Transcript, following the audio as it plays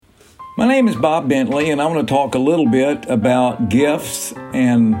My name is Bob Bentley, and I want to talk a little bit about gifts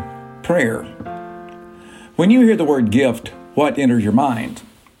and prayer. When you hear the word gift, what enters your mind?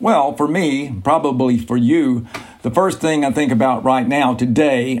 Well, for me, probably for you, the first thing I think about right now,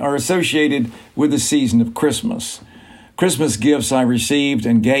 today, are associated with the season of Christmas. Christmas gifts I received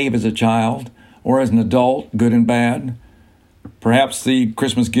and gave as a child, or as an adult, good and bad. Perhaps the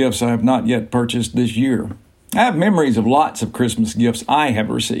Christmas gifts I have not yet purchased this year. I have memories of lots of Christmas gifts I have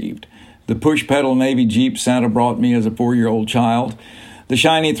received. The push-pedal Navy Jeep Santa brought me as a 4-year-old child. The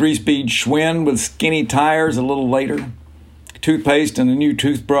shiny 3-speed Schwinn with skinny tires a little later. Toothpaste and a new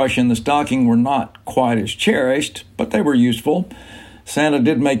toothbrush in the stocking were not quite as cherished, but they were useful. Santa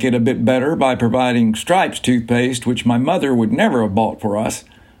did make it a bit better by providing Stripes toothpaste, which my mother would never have bought for us,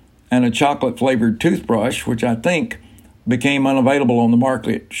 and a chocolate-flavored toothbrush, which I think became unavailable on the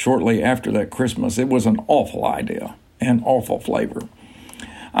market shortly after that Christmas. It was an awful idea, an awful flavor.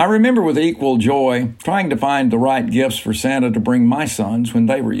 I remember with equal joy trying to find the right gifts for Santa to bring my sons when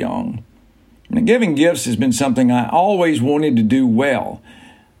they were young. Now, giving gifts has been something I always wanted to do well.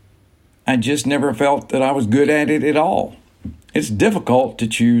 I just never felt that I was good at it at all. It's difficult to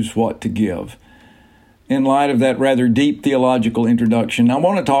choose what to give. In light of that rather deep theological introduction, I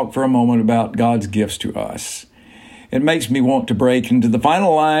want to talk for a moment about God's gifts to us. It makes me want to break into the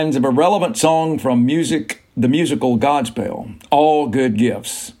final lines of a relevant song from the musical Godspell. All good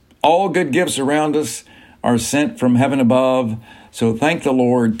gifts. All good gifts around us are sent from heaven above. So thank the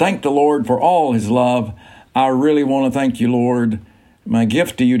Lord. Thank the Lord for all his love. I really want to thank you, Lord. My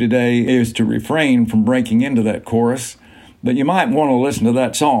gift to you today is to refrain from breaking into that chorus, but you might want to listen to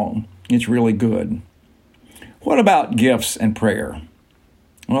that song. It's really good. What about gifts and prayer?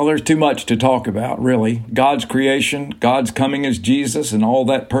 Well, there's too much to talk about, really. God's creation, God's coming as Jesus, and all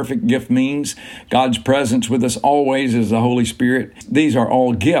that perfect gift means. God's presence with us always as the Holy Spirit. These are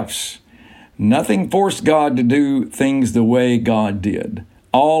all gifts. Nothing forced God to do things the way God did.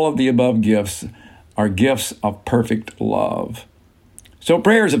 All of the above gifts are gifts of perfect love. So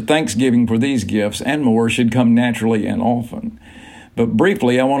prayers of thanksgiving for these gifts and more should come naturally and often. But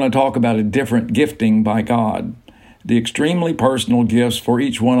briefly, I want to talk about a different gifting by God. The extremely personal gifts for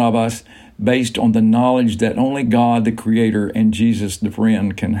each one of us based on the knowledge that only God, the Creator, and Jesus, the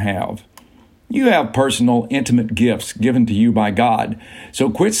friend, can have. You have personal, intimate gifts given to you by God,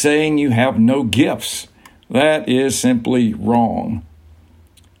 so quit saying you have no gifts. That is simply wrong.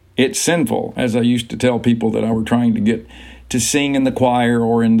 It's sinful, as I used to tell people that I were trying to get to sing in the choir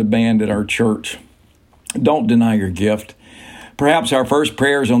or in the band at our church. Don't deny your gift. Perhaps our first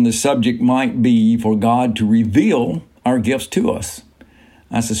prayers on this subject might be for God to reveal our gifts to us.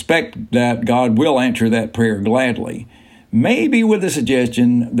 I suspect that God will answer that prayer gladly, maybe with the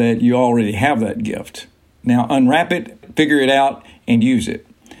suggestion that you already have that gift. Now unwrap it, figure it out, and use it.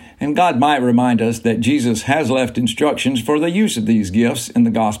 And God might remind us that Jesus has left instructions for the use of these gifts in the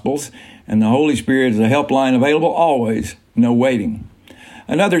Gospels, and the Holy Spirit is a helpline available always, no waiting.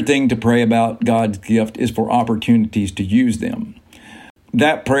 Another thing to pray about God's gift is for opportunities to use them.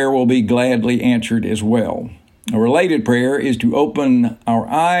 That prayer will be gladly answered as well. A related prayer is to open our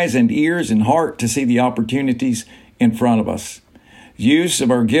eyes and ears and heart to see the opportunities in front of us. Use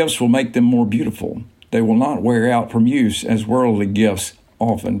of our gifts will make them more beautiful. They will not wear out from use as worldly gifts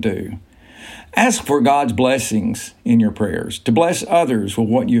often do. Ask for God's blessings in your prayers, to bless others with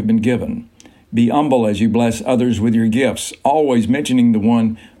what you've been given. Be humble as you bless others with your gifts, always mentioning the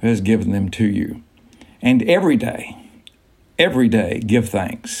one who has given them to you. And every day, give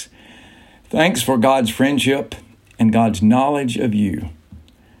thanks. Thanks for God's friendship and God's knowledge of you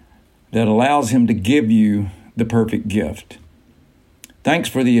that allows him to give you the perfect gift. Thanks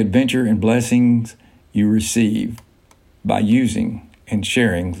for the adventure and blessings you receive by using and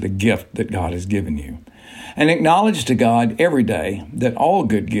sharing the gift that God has given you. And acknowledge to God every day that all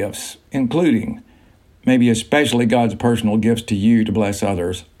good gifts, including maybe especially God's personal gifts to you to bless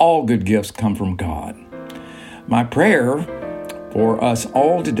others, all good gifts come from God. My prayer for us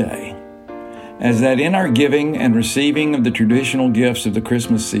all today is that in our giving and receiving of the traditional gifts of the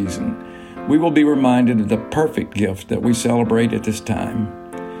Christmas season, we will be reminded of the perfect gift that we celebrate at this time.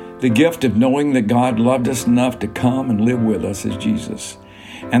 The gift of knowing that God loved us enough to come and live with us as Jesus,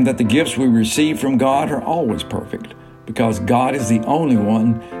 and that the gifts we receive from God are always perfect, because God is the only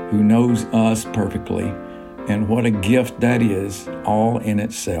one who knows us perfectly, and what a gift that is, all in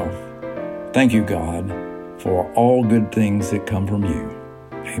itself. Thank you, God, for all good things that come from you.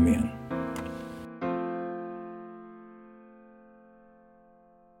 Amen.